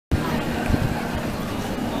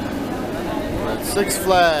Six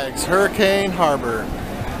Flags, Hurricane Harbor.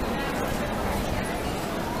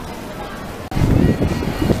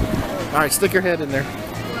 Alright, stick your head in there.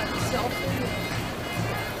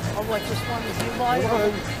 Oh, what, just one that you buy?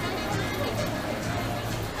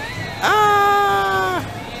 Ah!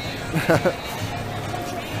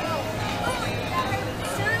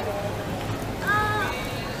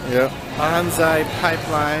 Yep. Bonsai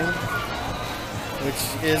Pipeline, which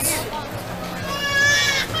is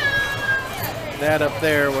that up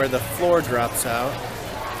there where the floor drops out.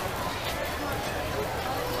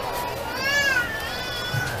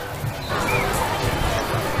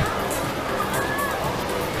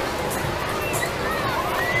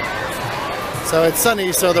 So it's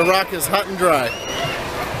sunny, so the rock is hot and dry.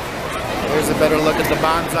 Here's a better look at the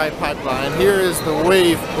Bonsai Pipeline. Here is the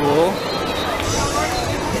wave pool.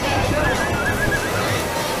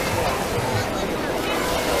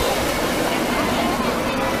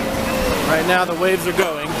 Right now the waves are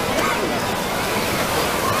going.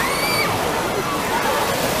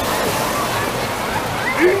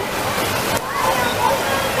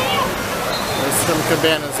 There's some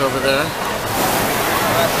cabanas over there.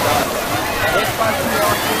 What spots can you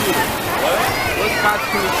all see? What spots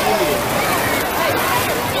can you see?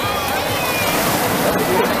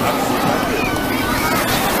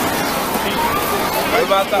 What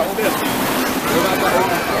about that one? What about that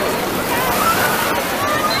one?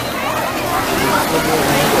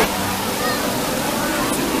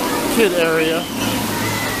 Kid area.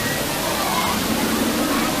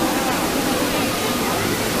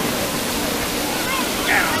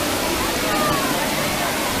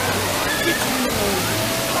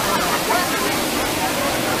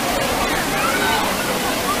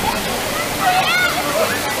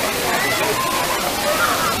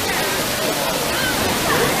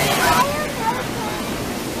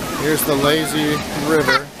 Here's the lazy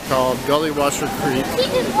river called Gully Washer Creek.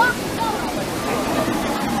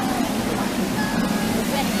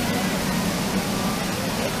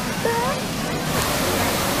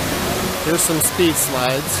 Here's some speed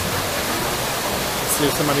slides. Let's see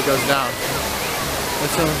if somebody goes down.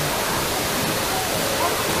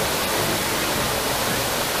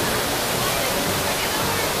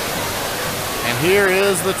 And here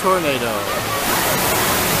is the tornado.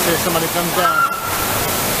 Let's see if somebody comes down.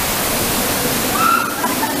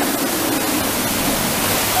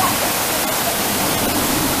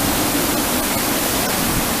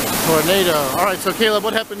 Tornado. Alright, so Caleb,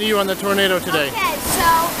 what happened to you on the tornado today? Okay, so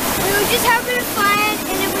we were just having fun,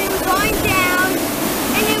 and then we were going down,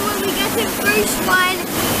 and then when we got to the first one,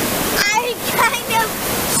 I kind of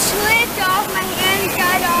slipped off, my hand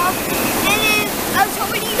got off, and then I was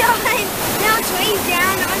holding on, now it's way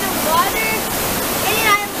down on the water, and then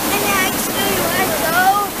I accidentally let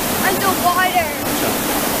go underwater.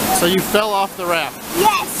 So you fell off the raft?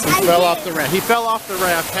 Yes, He fell off the raft. He fell off the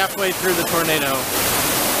raft halfway through the tornado.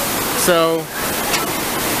 So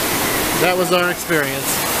that was our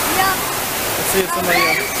experience. Yep. Let's see if somebody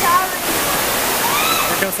else.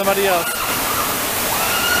 Here comes somebody else.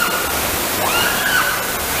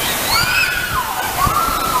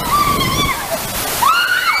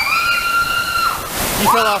 He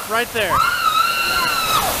fell off right there.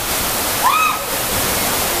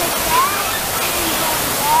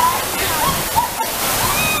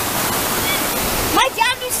 My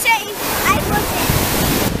dad was saying I wasn't.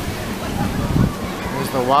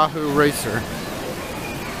 There's the Wahoo Racer.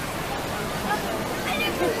 I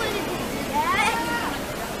never wanted to do that.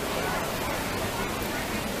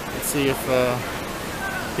 Let's see if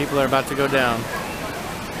people are about to go down.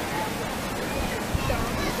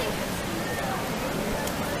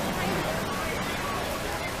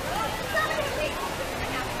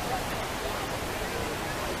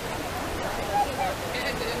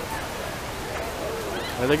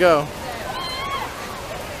 There they go.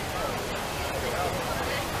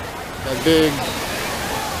 That big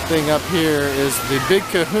thing up here is the Big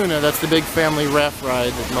Kahuna. That's the big family raft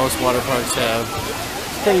ride that most water parks have.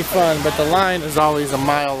 It's pretty fun, but the line is always a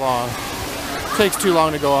mile long. It takes too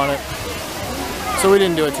long to go on it. So we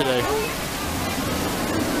didn't do it today.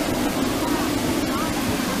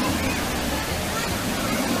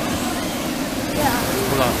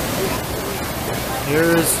 Hold on.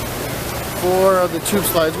 Here's 4 of the tube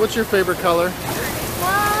slides. What's your favorite color?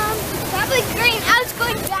 Probably green. I was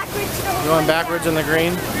going backwards. You going backwards in the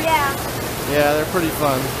green? Yeah. Yeah, they're pretty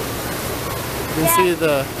fun. You can see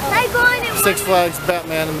the Six Flags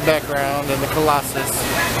Batman in the background and the Colossus.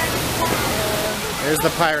 There's the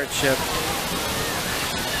pirate ship.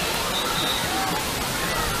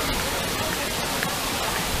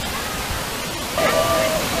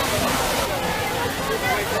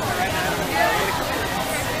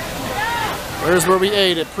 There's where we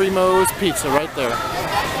ate at Primo's Pizza, right there.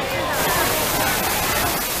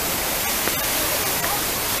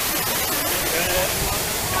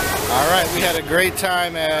 Alright, we had a great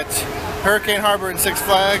time at Hurricane Harbor and Six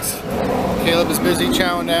Flags. Caleb is busy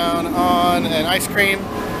chowing down on an ice cream.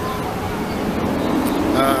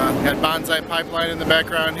 Got Bonsai Pipeline in the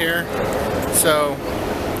background here. So,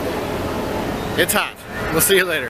 it's hot. We'll see you later.